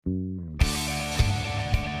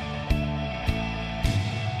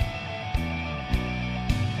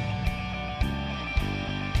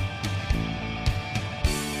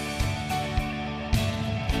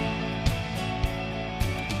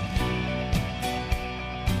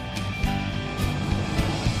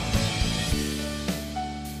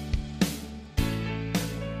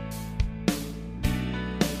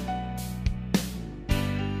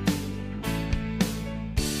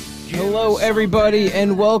Hello, everybody,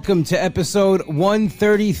 and welcome to episode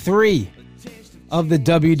 133 of the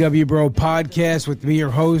WW Bro podcast with me, your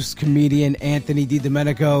host, comedian Anthony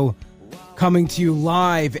DiDomenico, coming to you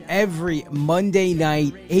live every Monday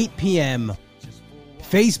night, 8 p.m.,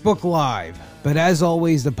 Facebook Live. But as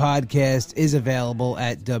always, the podcast is available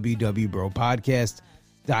at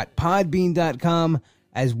www.bropodcast.podbean.com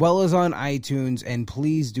as well as on iTunes. And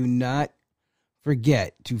please do not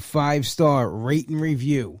forget to 5-star rate and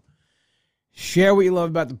review. Share what you love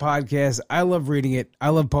about the podcast. I love reading it. I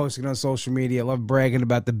love posting on social media. I love bragging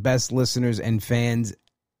about the best listeners and fans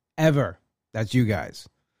ever. That's you guys.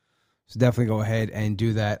 So definitely go ahead and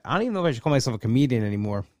do that. I don't even know if I should call myself a comedian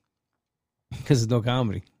anymore because there's no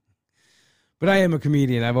comedy. But I am a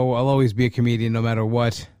comedian. I'll always be a comedian no matter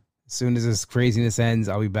what. As soon as this craziness ends,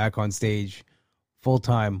 I'll be back on stage full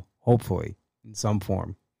time, hopefully, in some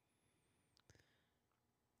form.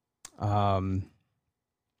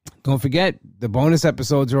 Don't forget, the bonus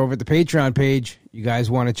episodes are over at the Patreon page. You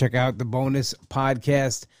guys want to check out the bonus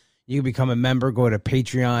podcast, you can become a member. Go to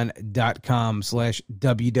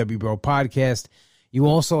patreon.com/WWBroPodcast. You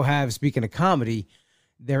also have, speaking of comedy,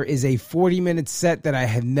 there is a 40-minute set that I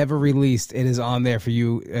have never released. It is on there for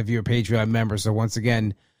you if you're a Patreon member. So once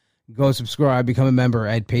again, go subscribe, become a member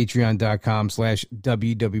at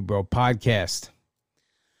patreon.com/WWBroPodcast.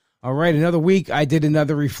 All right, another week, I did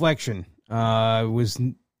another reflection. I was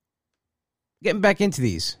getting back into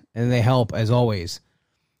these, and they help, as always.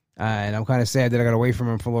 And I'm kind of sad that I got away from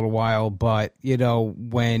them for a little while, but, you know,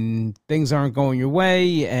 when things aren't going your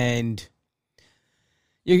way and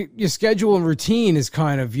your schedule and routine is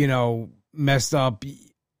kind of, you know, messed up,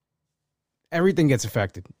 everything gets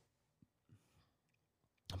affected.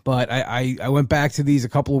 But I went back to these a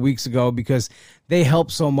couple of weeks ago because they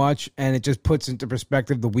help so much, and it just puts into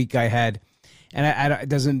perspective the week I had. And it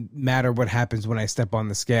doesn't matter what happens when I step on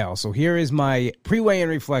the scale. So here is my pre-weigh-in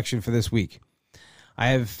reflection for this week. I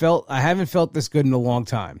haven't felt this good in a long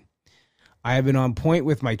time. I have been on point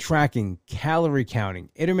with my tracking, calorie counting,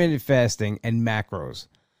 intermittent fasting, and macros.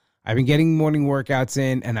 I've been getting morning workouts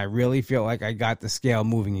in, and I really feel like I got the scale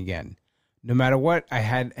moving again. No matter what, I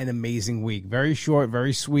had an amazing week. Very short,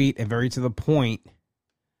 very sweet, and very to the point.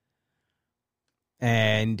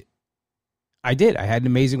 And I did. I had an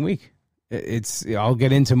amazing week. I'll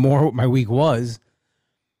get into more what my week was,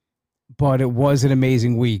 but it was an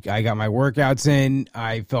amazing week. I got my workouts in.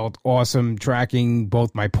 I felt awesome tracking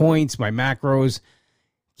both my points, my macros,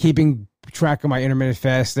 keeping track of my intermittent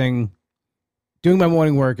fasting, doing my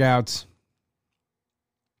morning workouts.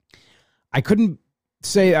 I couldn't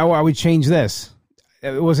say, oh, I would change this.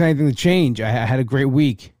 It wasn't anything to change. I had a great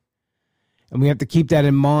week, and we have to keep that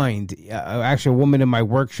in mind. Actually, a woman in my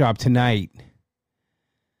workshop tonight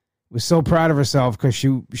was so proud of herself because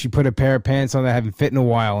she put a pair of pants on that haven't fit in a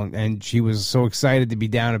while, and she was so excited to be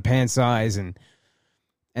down a pant size, and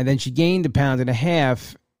then she gained 1.5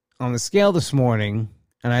 pounds on the scale this morning,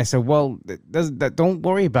 and I said, well, don't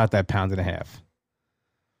worry about that 1.5 pounds.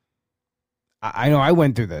 I know I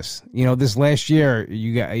went through this. You know, this last year,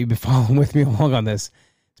 you've been following with me along on this.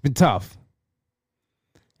 It's been tough.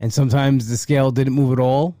 And sometimes the scale didn't move at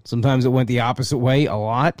all. Sometimes it went the opposite way a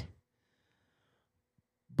lot.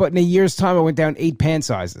 But in a year's time, I went down 8 pant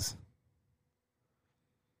sizes.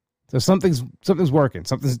 So something's working.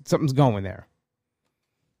 Something's going there.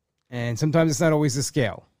 And sometimes it's not always the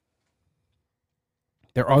scale.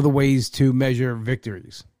 There are other ways to measure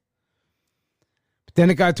victories. But then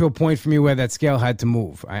it got to a point for me where that scale had to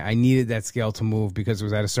move. I needed that scale to move because it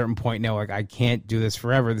was at a certain point now, like, I can't do this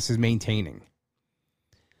forever. This is maintaining.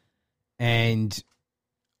 And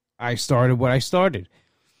I started what I started.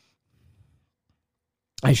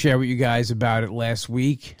 I shared with you guys about it last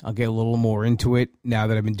week. I'll get a little more into it now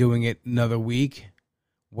that I've been doing it another week.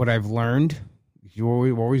 What I've learned.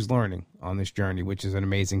 You're always learning on this journey, which is an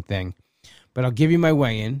amazing thing. But I'll give you my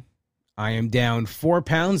weigh-in. I am down 4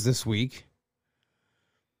 pounds this week.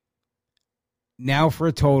 Now for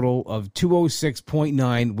a total of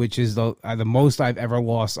 206.9, which is the most I've ever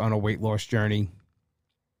lost on a weight loss journey.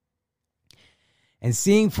 And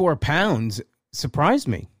seeing 4 pounds surprised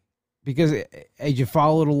me. Because as you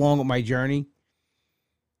followed along with my journey,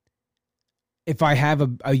 if I have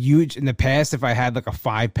a huge, in the past, if I had like a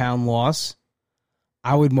 5 pound loss,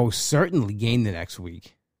 I would most certainly gain the next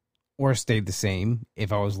week or stay the same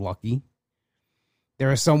if I was lucky.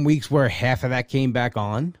 There are some weeks where half of that came back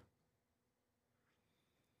on.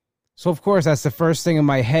 So, of course, that's the first thing in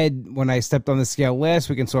my head when I stepped on the scale last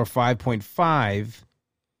week and saw 5.5.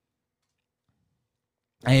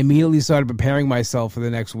 I immediately started preparing myself for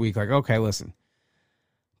the next week. Like, okay, listen,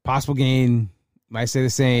 possible gain, might stay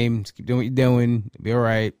the same. Just keep doing what you're doing. It'll be all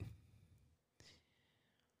right.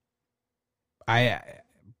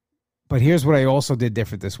 But here's what I also did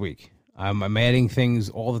different this week. I'm adding things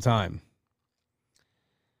all the time.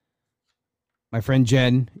 My friend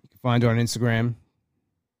Jen, you can find her on Instagram,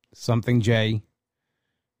 Something J.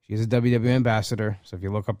 She's a WWE ambassador, so if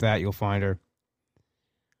you look up that, you'll find her.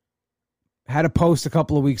 Had a post a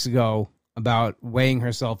couple of weeks ago about weighing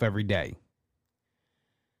herself every day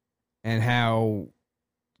and how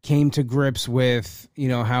came to grips with,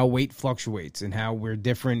 how weight fluctuates and how we're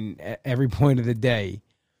different at every point of the day.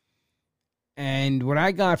 And what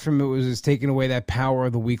I got from it was taking away that power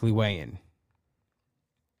of the weekly weigh-in.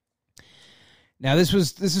 Now, this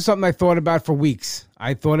is something I thought about for weeks.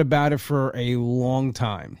 I thought about it for a long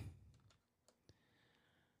time.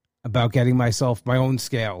 About getting myself my own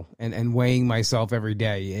scale and weighing myself every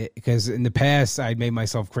day. Because in the past, I'd made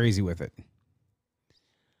myself crazy with it.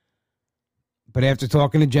 But after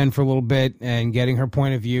talking to Jen for a little bit and getting her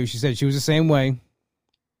point of view, she said she was the same way.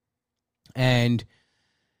 And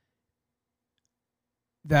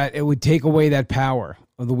that it would take away that power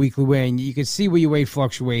of the weekly weigh. And you can see where your weight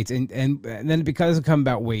fluctuates. And then it doesn't come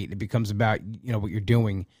about weight. It becomes about, what you're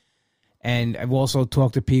doing. And I've also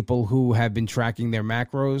talked to people who have been tracking their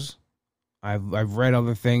macros. I've read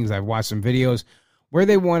other things. I've watched some videos where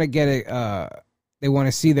they want to get it. They want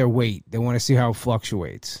to see their weight. They want to see how it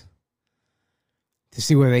fluctuates to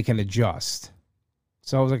see where they can adjust.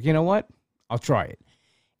 So I was like, you know what? I'll try it.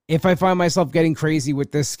 If I find myself getting crazy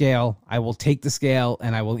with this scale, I will take the scale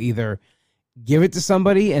and I will either give it to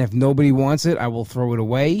somebody, and if nobody wants it, I will throw it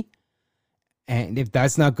away. And if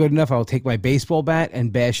that's not good enough, I'll take my baseball bat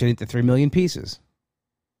and bash it into 3 million pieces.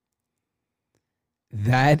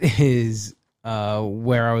 That is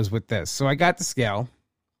where I was with this. So I got the scale,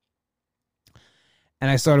 and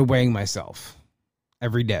I started weighing myself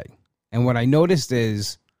every day. And what I noticed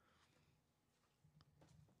is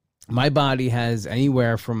my body has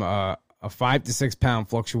anywhere from a 5 to 6 pound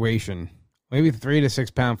fluctuation, maybe 3 to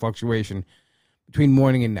 6 pound fluctuation between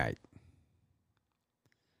morning and night.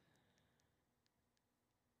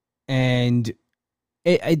 And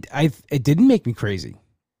it didn't make me crazy.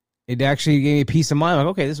 It actually gave me peace of mind. Like,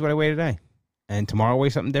 okay, this is what I weigh today. And tomorrow I'll weigh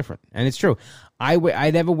something different. And it's true. I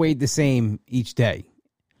never weighed the same each day.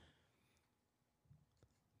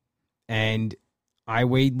 And I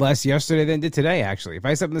weighed less yesterday than did today, actually. If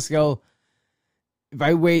I stepped on the scale,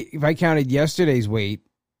 if I counted yesterday's weight,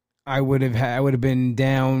 I would have been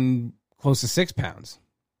down close to 6 pounds.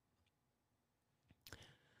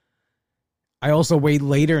 I also weighed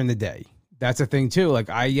later in the day. That's a thing too. Like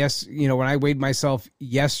when I weighed myself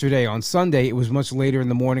yesterday on Sunday, it was much later in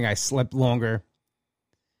the morning. I slept longer.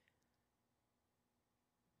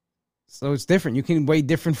 So it's different. You can weigh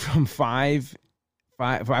different from 5.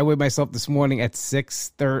 If I weighed myself this morning at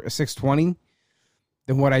 6:20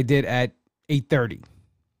 than what I did at 8:30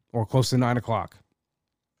 or close to 9 o'clock.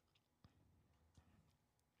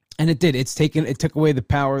 And it did. It took away the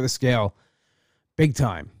power of the scale big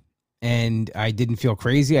time. And I didn't feel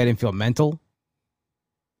crazy. I didn't feel mental.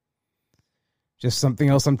 Just something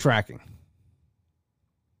else I'm tracking.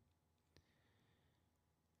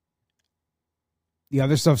 The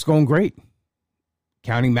other stuff's going great.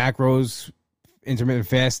 Counting macros, intermittent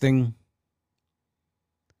fasting,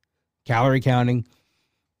 calorie counting.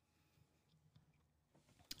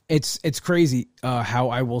 It's crazy how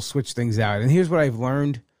I will switch things out. And here's what I've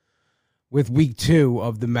learned with week 2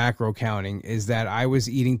 of the macro counting is that I was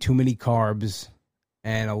eating too many carbs,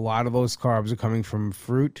 and a lot of those carbs are coming from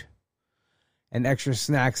fruit and extra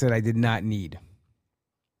snacks that I did not need.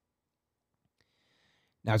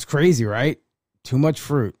 Now it's crazy, right? Too much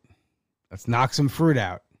fruit. Let's knock some fruit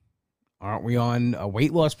out. Aren't we on a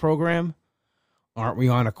weight loss program? Aren't we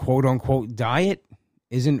on a quote-unquote diet?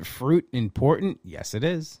 Isn't fruit important? Yes, it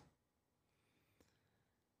is.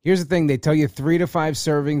 Here's the thing. They tell you 3 to 5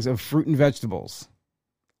 servings of fruit and vegetables.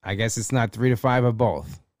 I guess it's not 3 to 5 of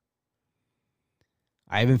both.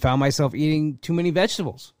 I haven't found myself eating too many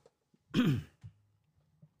vegetables.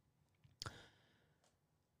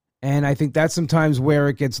 And I think that's sometimes where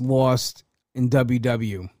it gets lost in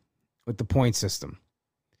WW with the point system.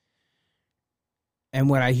 And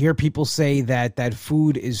when I hear people say that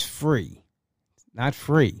food is free, it's not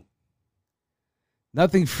free.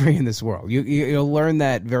 Nothing free in this world. You'll learn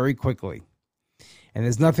that very quickly. And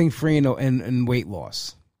there's nothing free in weight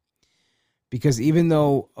loss. Because even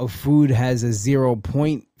though a food has a 0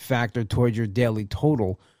 point factor towards your daily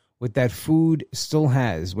total, what that food still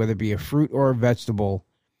has, whether it be a fruit or a vegetable,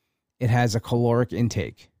 it has a caloric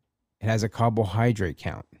intake. It has a carbohydrate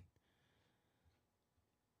count.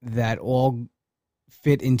 That all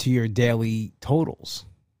fit into your daily totals.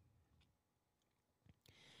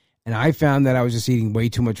 And I found that I was just eating way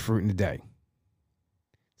too much fruit in a day.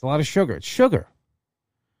 It's a lot of sugar. It's sugar.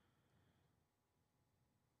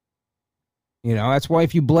 You know, that's why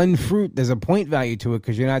if you blend fruit, there's a point value to it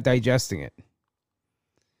because you're not digesting it.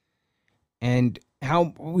 And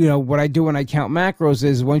how, you know, what I do when I count macros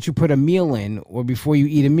is once you put a meal in or before you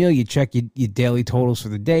eat a meal, you check your daily totals for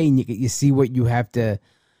the day and you see what you have to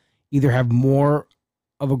either have more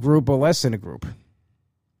of a group or less in a group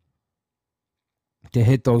to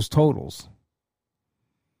hit those totals.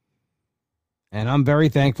 And I'm very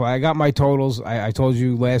thankful. I got my totals. I told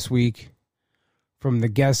you last week from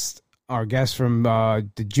our guest from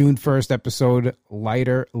the June 1st episode,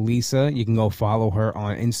 Lighter Lisa. You can go follow her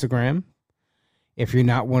on Instagram. If you're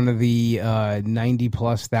not one of the 90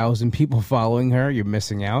 plus thousand people following her, you're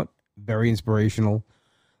missing out. Very inspirational.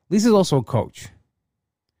 Lisa's also a coach.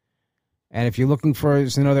 And if you're looking for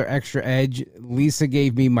another extra edge, Lisa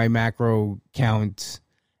gave me my macro count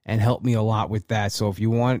and helped me a lot with that. So if you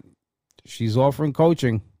want, she's offering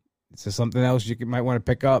coaching. This is something else you might want to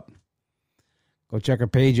pick up. Go check her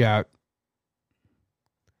page out.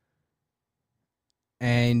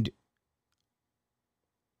 And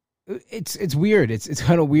it's weird. It's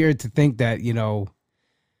kind of weird to think that, you know,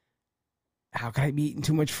 how can I be eating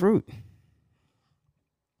too much fruit?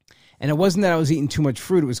 And it wasn't that I was eating too much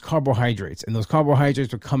fruit. It was carbohydrates. And those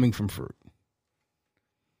carbohydrates were coming from fruit.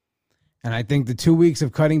 And I think the 2 weeks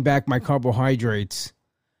of cutting back my carbohydrates,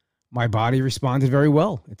 my body responded very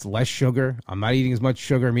well. It's less sugar. I'm not eating as much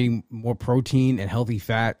sugar. I'm eating more protein and healthy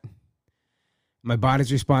fat. My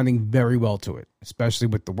body's responding very well to it, especially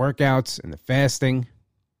with the workouts and the fasting.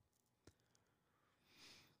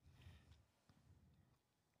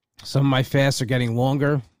 Some of my fasts are getting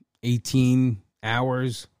longer, 18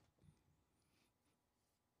 hours.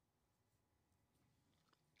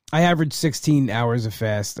 I average 16 hours of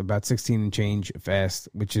fast, about 16 and change fast,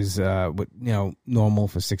 which is normal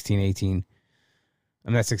for 16, 18.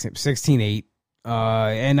 I'm not 16, 8.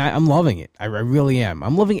 And I'm loving it. I really am.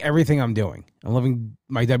 I'm loving everything I'm doing. I'm loving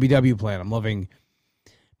my WW plan. I'm loving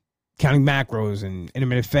counting macros and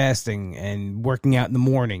intermittent fasting and working out in the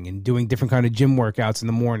morning and doing different kind of gym workouts in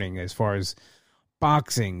the morning as far as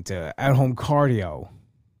boxing to at-home cardio.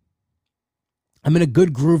 I'm in a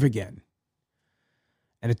good groove again.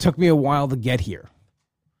 And it took me a while to get here.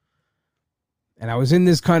 And I was in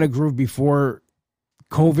this kind of groove before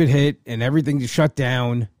COVID hit and everything just shut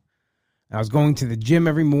down. I was going to the gym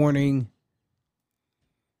every morning.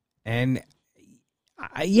 And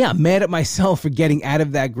I'm mad at myself for getting out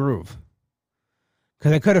of that groove.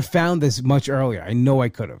 Because I could have found this much earlier. I know I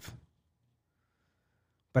could have.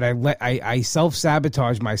 But I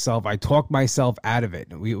self-sabotage myself. I talk myself out of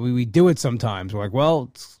it. We do it sometimes. We're like, well,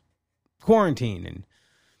 it's quarantine and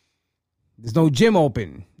there's no gym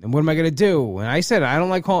open. And what am I going to do? And I said, I don't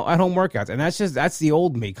like at-home workouts. And that's the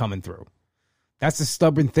old me coming through. That's the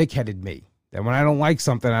stubborn, thick-headed me. That when I don't like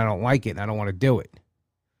something, I don't like it, and I don't want to do it.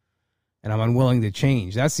 And I'm unwilling to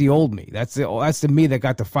change. That's the old me. That's the me that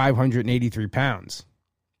got to 583 pounds.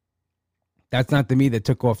 That's not the me that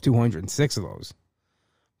took off 206 of those.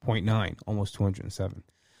 0.9, almost 207.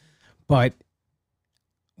 But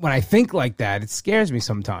when I think like that, it scares me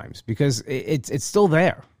sometimes because it's still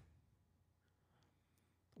there.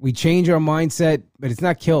 We change our mindset, but it's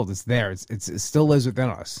not killed. It's there. It still lives within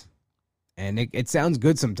us. And it sounds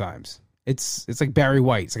good sometimes. It's like Barry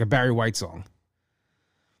White. It's like a Barry White song.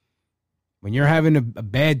 When you're having a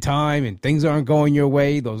bad time and things aren't going your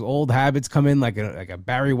way, those old habits come in like a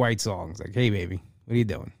Barry White song. It's like, hey, baby, what are you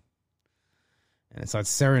doing? And it starts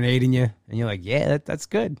serenading you. And you're like, yeah, that's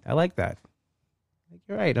good. I like that. Like,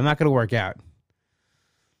 you're right. I'm not going to work out.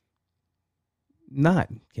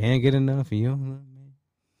 Can't get enough of you.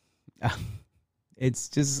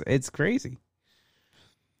 It's crazy.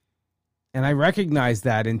 And I recognize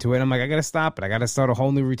that into it. I'm like, I got to stop it. I got to start a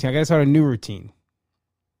whole new routine. I got to start a new routine.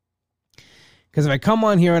 Because if I come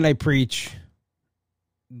on here and I preach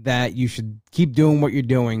that you should keep doing what you're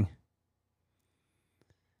doing,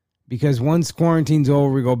 because once quarantine's over,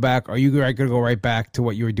 we go back, are you going to go right back to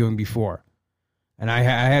what you were doing before? And I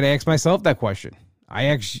had to ask myself that question. I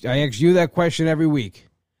ask you that question every week.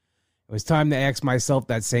 It was time to ask myself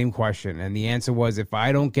that same question. And the answer was, if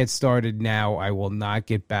I don't get started now, I will not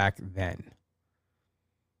get back then.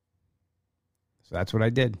 So that's what I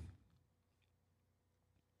did.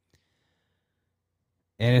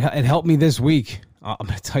 And it helped me this week. I'm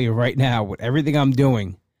going to tell you right now, with everything I'm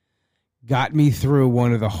doing, got me through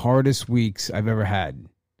one of the hardest weeks I've ever had.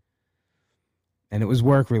 And it was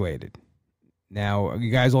work-related. Now,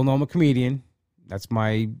 you guys all know I'm a comedian. That's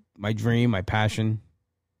my dream, my passion.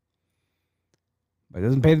 But it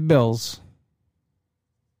doesn't pay the bills.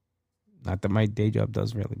 Not that my day job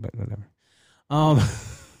does really, but whatever.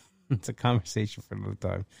 It's a conversation for another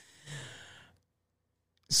time.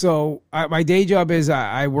 So my day job is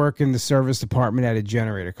I work in the service department at a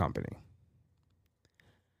generator company.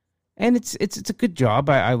 And it's a good job.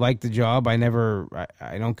 I like the job. I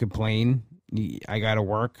don't complain. I got to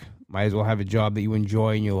work. Might as well have a job that you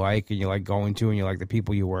enjoy and you like going to, and you like the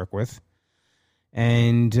people you work with.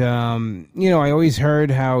 And, I always heard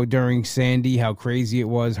how during Sandy, how crazy it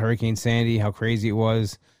was, Hurricane Sandy, how crazy it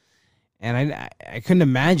was. And I couldn't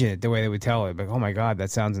imagine it the way they would tell it. Like, oh, my God,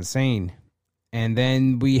 that sounds insane. And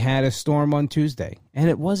then we had a storm on Tuesday. And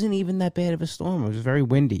it wasn't even that bad of a storm. It was very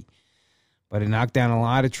windy. But it knocked down a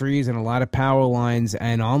lot of trees and a lot of power lines.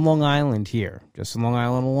 And on Long Island here, just on Long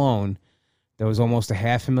Island alone, there was almost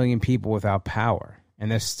 500,000 people without power.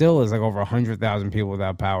 And there still is like over 100,000 people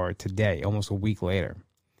without power today, almost a week later.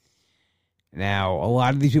 Now, a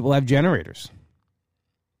lot of these people have generators.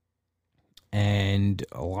 And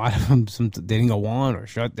a lot of them, they didn't go on or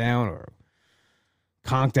shut down or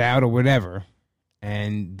conked out or whatever.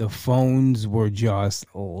 And the phones were just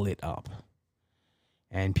lit up.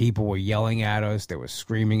 And people were yelling at us. They were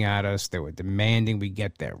screaming at us. They were demanding we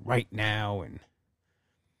get there right now. And it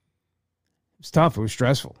was tough. It was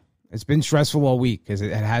stressful. It's been stressful all week because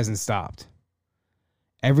it hasn't stopped.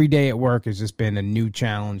 Every day at work has just been a new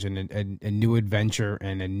challenge and a new adventure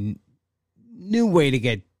and a new way to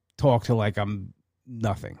get talked to like I'm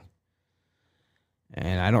nothing.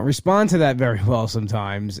 And I don't respond to that very well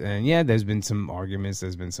sometimes. And yeah, there's been some arguments.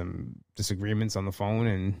 There's been some disagreements on the phone.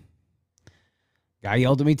 And guy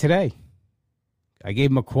yelled at me today. I gave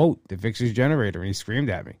him a quote to fix his generator, and he screamed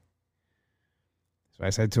at me. So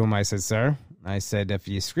I said to him, I said, sir, I said, if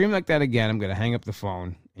you scream like that again, I'm going to hang up the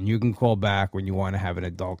phone, and you can call back when you want to have an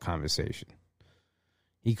adult conversation.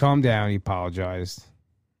 He calmed down. He apologized.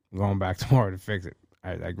 I'm going back tomorrow to fix it.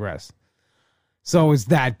 I digress. So it's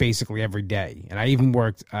that basically every day. And I even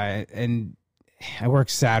worked, and I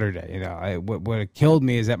worked Saturday. What killed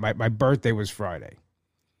me is that my birthday was Friday.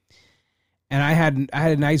 And I had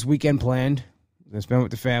a nice weekend planned to spend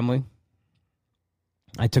with the family.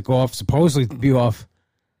 I took off, supposedly to be off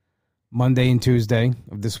Monday and Tuesday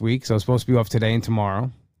of this week. So I was supposed to be off today and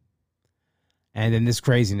tomorrow. And then this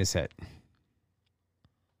craziness hit.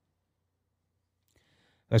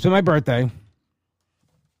 I spent my birthday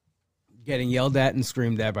getting yelled at and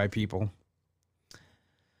screamed at by people.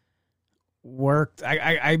 Worked.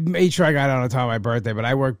 I made sure I got out on time on my birthday, but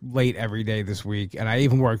I worked late every day this week, and I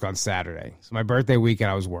even worked on Saturday. So my birthday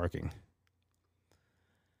weekend, I was working.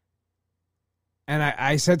 And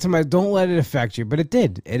I said to myself, don't let it affect you. But it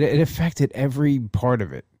did. It affected every part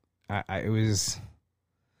of it. It was,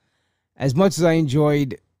 as much as I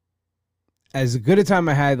enjoyed, as good a time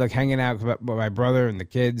I had, like hanging out with my brother and the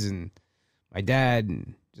kids and my dad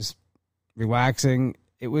and just relaxing,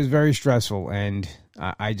 it was very stressful. And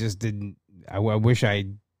I just didn't, I wish I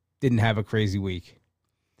didn't have a crazy week.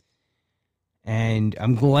 And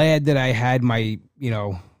I'm glad that I had my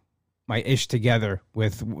ish together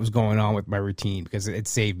with what was going on with my routine, because it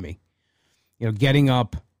saved me. Getting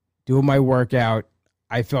up, doing my workout,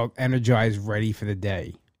 I felt energized, ready for the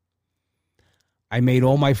day. I made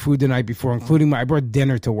all my food the night before, including I brought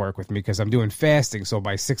dinner to work with me because I'm doing fasting. So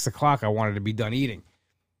by 6 o'clock, I wanted to be done eating.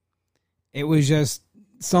 It was just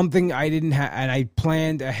something I didn't have, and I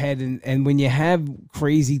planned ahead. And when you have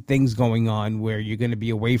crazy things going on where you're going to be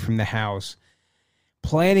away from the house,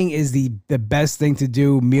 planning is the best thing to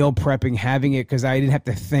do. Meal prepping, having it, because I didn't have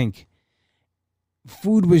to think.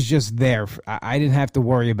 Food was just there. I didn't have to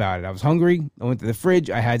worry about it. I was hungry. I went to the fridge.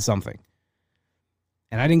 I had something.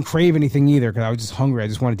 And I didn't crave anything either because I was just hungry. I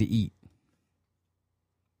just wanted to eat.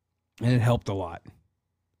 And it helped a lot.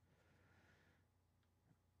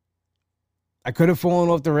 I could have fallen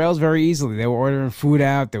off the rails very easily. They were ordering food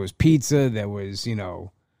out. There was pizza. There was,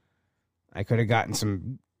 I could have gotten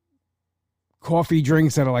some coffee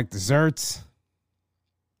drinks that are like desserts.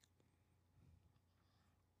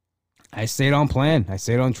 I stayed on plan. I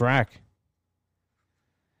stayed on track.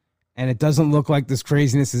 And it doesn't look like this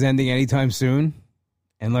craziness is ending anytime soon,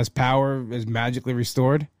 unless power is magically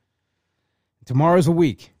restored. Tomorrow's a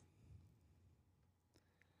week.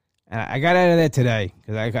 And I got out of there today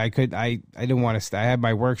because I didn't want to stay. I had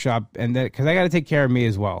my workshop, and because I got to take care of me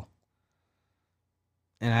as well.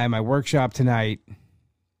 And I had my workshop tonight.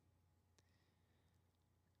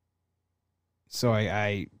 So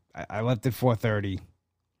I left at 4:30.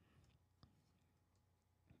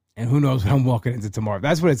 And who knows what I'm walking into tomorrow.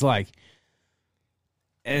 That's what it's like.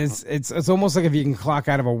 It's almost like if you can clock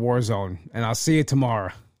out of a war zone, and I'll see you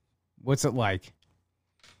tomorrow. What's it like?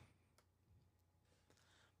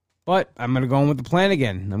 But I'm going to go in with the plan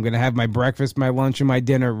again. I'm going to have my breakfast, my lunch, and my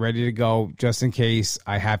dinner ready to go just in case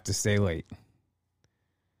I have to stay late.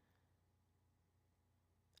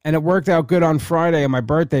 And it worked out good on Friday on my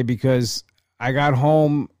birthday because I got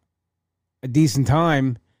home a decent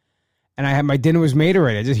time and I had my dinner was made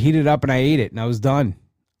already. I just heated it up and I ate it and I was done.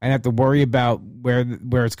 I didn't have to worry about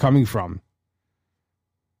where it's coming from.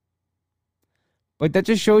 But that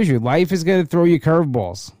just shows you life is going to throw you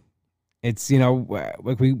curveballs. It's,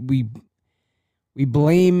 like we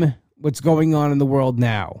blame what's going on in the world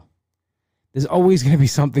now. There's always going to be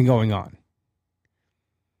something going on.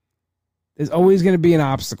 There's always going to be an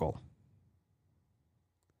obstacle.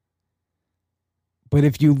 But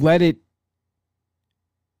if you let it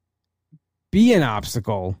be an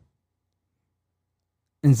obstacle,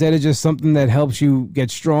 instead of just something that helps you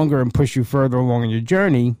get stronger and push you further along in your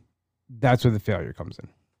journey, that's where the failure comes in.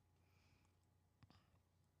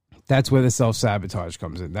 That's where the self-sabotage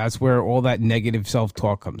comes in. That's where all that negative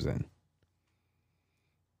self-talk comes in.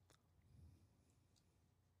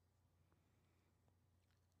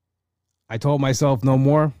 I told myself no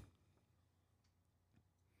more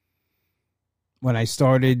when I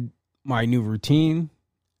started my new routine,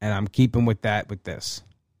 and I'm keeping with that with this.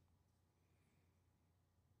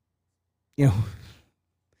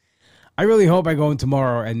 I really hope I go in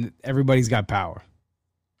tomorrow and everybody's got power.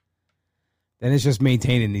 Then it's just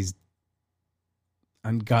maintaining these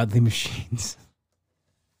ungodly machines.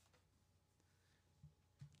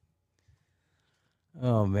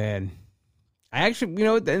 Oh, man. I actually,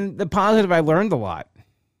 the positive, I learned a lot.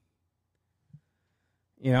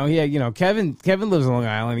 Kevin lives on Long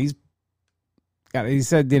Island. He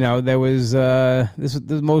said, there was, this was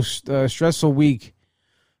the most stressful week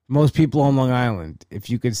for most people on Long Island. If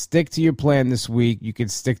you could stick to your plan this week, you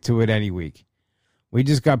could stick to it any week. We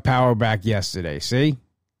just got power back yesterday. See?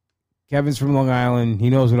 Kevin's from Long Island. He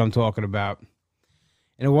knows what I'm talking about.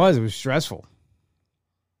 And it was stressful.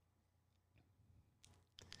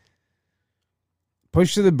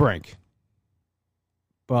 Pushed to the brink.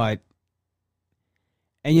 And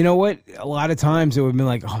you know what? A lot of times it would have been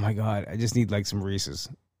like, oh my God, I just need like some Reese's.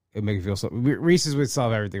 It would make me feel so. Reese's would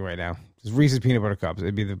solve everything right now. Just Reese's peanut butter cups.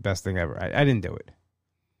 It'd be the best thing ever. I didn't do it.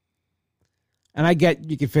 And I get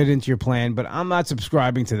you can fit it into your plan, but I'm not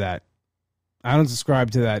subscribing to that. I don't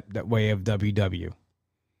subscribe to that way of WW.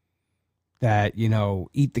 That,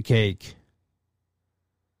 eat the cake.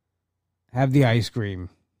 Have the ice cream.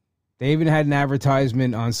 They even had an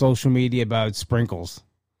advertisement on social media about sprinkles.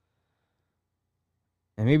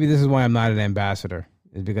 And maybe this is why I'm not an ambassador.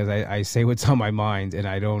 Is because I say what's on my mind and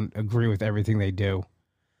I don't agree with everything they do.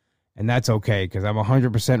 And that's okay because I'm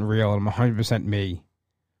 100% real and I'm 100% me.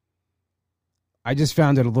 I just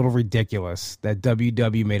found it a little ridiculous that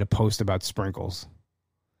WW made a post about sprinkles.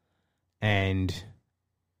 And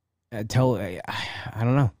I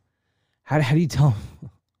don't know. How do you tell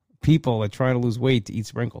people that try to lose weight to eat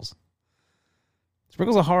sprinkles?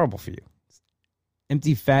 Sprinkles are horrible for you.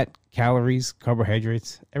 Empty fat, calories,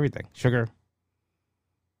 carbohydrates, everything. Sugar.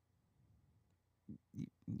 You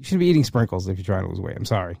shouldn't be eating sprinkles if you're trying to lose weight. I'm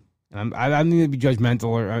sorry. And I don't need to be judgmental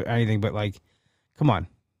or anything, but come on.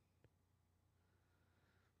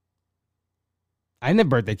 I didn't have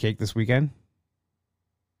birthday cake this weekend.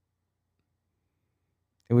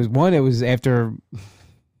 It was after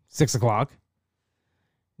 6 o'clock.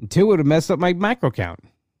 And 2, it would have messed up my macro count.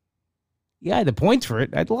 Yeah, I had the points for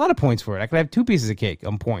it. I had a lot of points for it. I could have 2 pieces of cake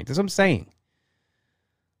on point. That's what I'm saying.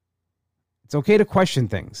 It's okay to question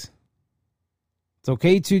things. It's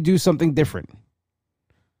okay to do something different.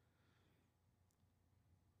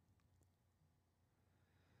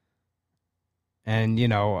 And,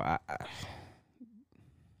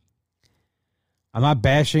 I'm not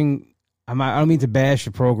bashing. I don't mean to bash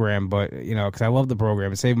the program, but, because I love the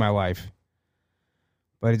program. It saved my life.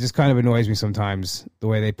 But it just kind of annoys me sometimes the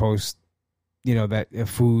way they post, that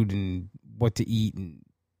food and what to eat and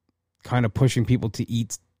kind of pushing people to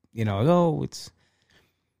eat, I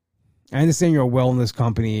understand you're a wellness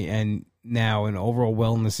company and overall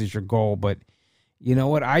wellness is your goal. But you know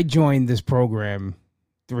what? I joined this program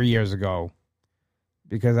 3 years ago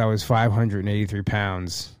because I was 583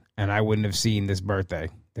 pounds and I wouldn't have seen this birthday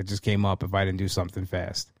that just came up if I didn't do something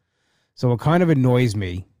fast. So it kind of annoys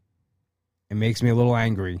me. It makes me a little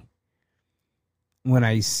angry when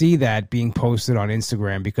I see that being posted on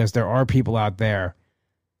Instagram because there are people out there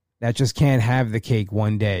that just can't have the cake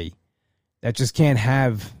one day, that just can't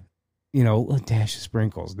have, a dash of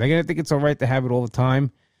sprinkles. They're going to think it's all right to have it all the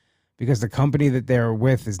time because the company that they're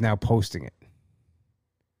with is now posting it.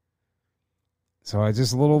 So it's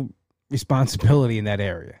just a little responsibility in that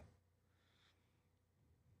area.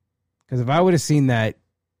 Because if I would have seen that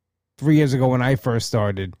 3 years ago when I first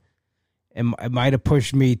started, it might have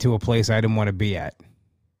pushed me to a place I didn't want to be at.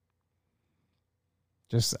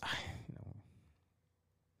 Just,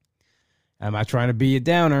 I'm not trying to be a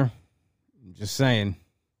downer. I'm just saying.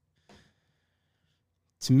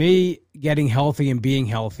 To me, getting healthy and being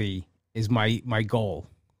healthy is my goal.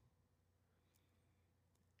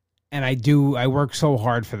 And I work so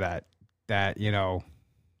hard for that,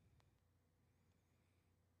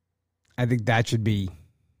 I think that should be,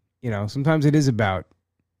 sometimes it is about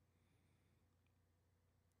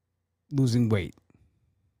losing weight.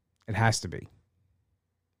 It has to be.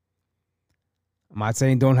 I'm not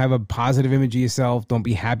saying don't have a positive image of yourself. Don't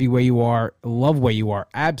be happy where you are. Love where you are.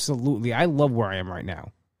 Absolutely. I love where I am right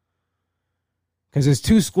now. Because there's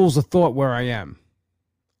two schools of thought where I am.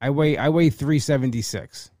 I weigh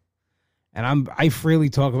 376. And I freely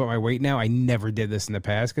talk about my weight now. I never did this in the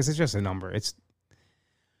past because it's just a number.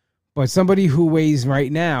 But somebody who weighs right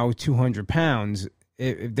now 200 pounds,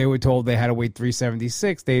 if they were told they had to weigh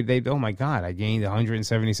 376, they'd oh my God, I gained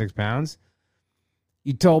 176 pounds.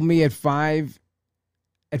 You told me at 5'83"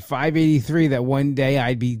 that one day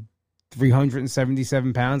I'd be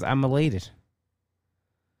 377 pounds. I'm elated.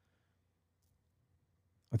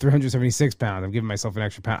 Or 376 pounds. I'm giving myself an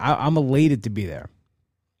extra pound. I'm elated to be there.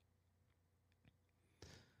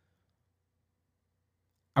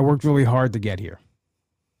 I worked really hard to get here.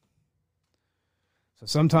 So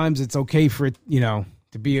sometimes it's okay for it, to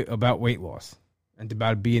be about weight loss and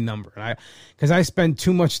about be a number. And because I spent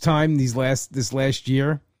too much time this last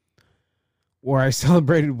year where I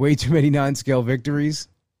celebrated way too many non-scale victories,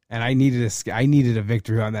 and I needed a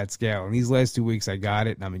victory on that scale. And these last 2 weeks I got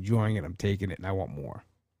it, and I'm enjoying it, I'm taking it, and I want more.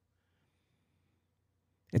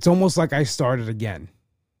 It's almost like I started again.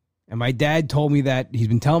 And my dad told me that. He's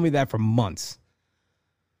been telling me that for months.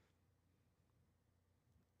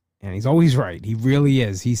 And he's always right. He really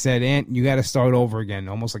is. He said, Ant, you got to start over again,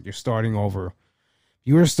 almost like you're starting over. If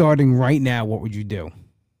you were starting right now, what would you do?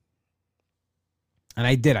 And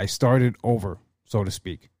I did. I started over, so to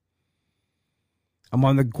speak. I'm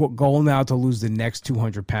on the goal now to lose the next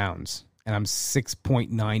 200 pounds. And I'm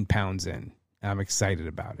 6.9 pounds in. And I'm excited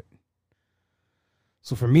about it.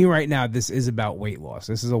 So for me right now, this is about weight loss.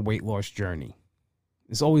 This is a weight loss journey.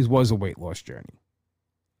 This always was a weight loss journey.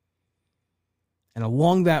 And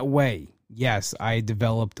along that way, yes, I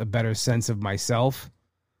developed a better sense of myself,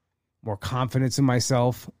 more confidence in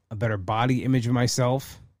myself, a better body image of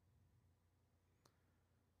myself.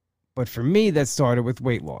 But for me, that started with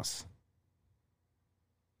weight loss.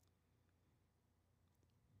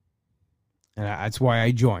 And that's why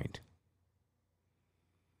I joined.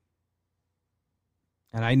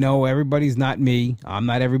 And I know everybody's not me. I'm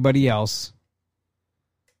not everybody else.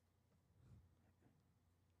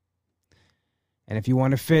 And if you want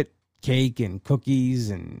to fit cake and cookies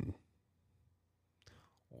and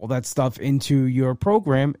all that stuff into your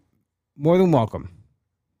program, more than welcome.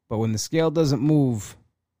 But when the scale doesn't move,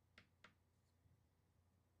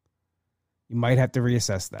 you might have to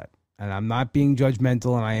reassess that. And I'm not being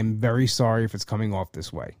judgmental, and I am very sorry if it's coming off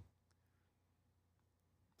this way.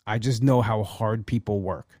 I just know how hard people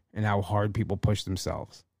work and how hard people push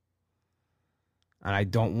themselves. And I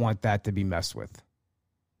don't want that to be messed with.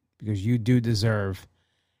 Because you do deserve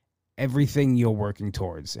everything you're working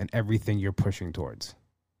towards and everything you're pushing towards.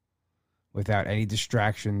 Without any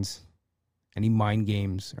distractions, any mind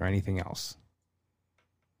games, or anything else.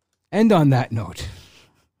 And on that note,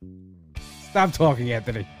 stop talking,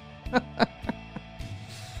 Anthony.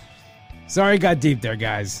 Sorry I got deep there,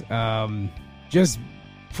 guys. Just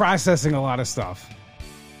processing a lot of stuff.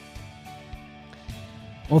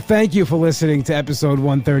 Well, thank you for listening to episode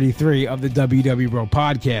 133 of the WW Bro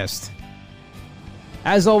Podcast.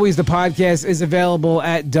 As always, the podcast is available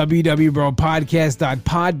at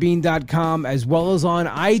www.bropodcast.podbean.com as well as on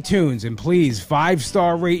iTunes. And please,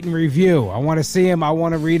 5-star rate and review. I want to see them. I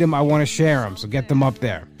want to read them. I want to share them. So get them up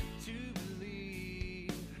there.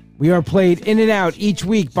 We are played in and out each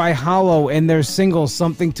week by Hollow and their single,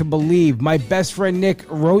 Something to Believe. My best friend Nick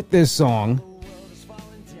wrote this song.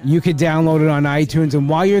 You can download it on iTunes. And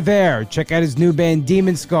while you're there, check out his new band,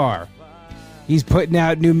 Demon Scar. He's putting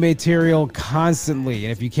out new material constantly.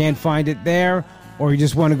 And if you can't find it there, or you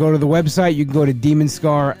just want to go to the website, you can go to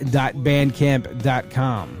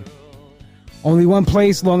demonscar.bandcamp.com. Only one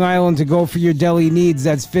place, Long Island, to go for your deli needs.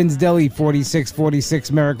 That's Finn's Deli,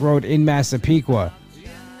 4646 Merrick Road in Massapequa.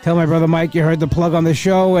 Tell my brother Mike you heard the plug on the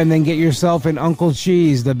show, and then get yourself an Uncle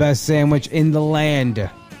Cheese, the best sandwich in the land.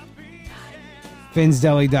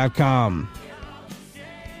 FinnsDeli.com.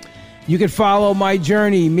 You can follow my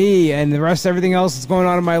journey, me, and the rest of everything else that's going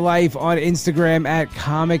on in my life on Instagram at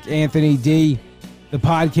Comic Anthony D. the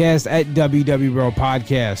podcast at WW Bro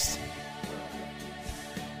Podcast.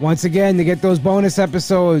 Once again, to get those bonus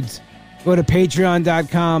episodes, go to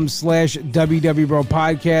patreon.com/WW Bro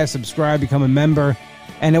Podcast, subscribe, become a member,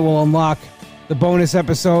 and it will unlock the bonus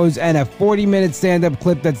episodes and a 40-minute stand-up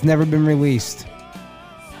clip that's never been released.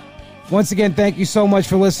 Once again, thank you so much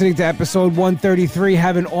for listening to episode 133.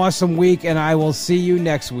 Have an awesome week, and I will see you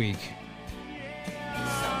next week.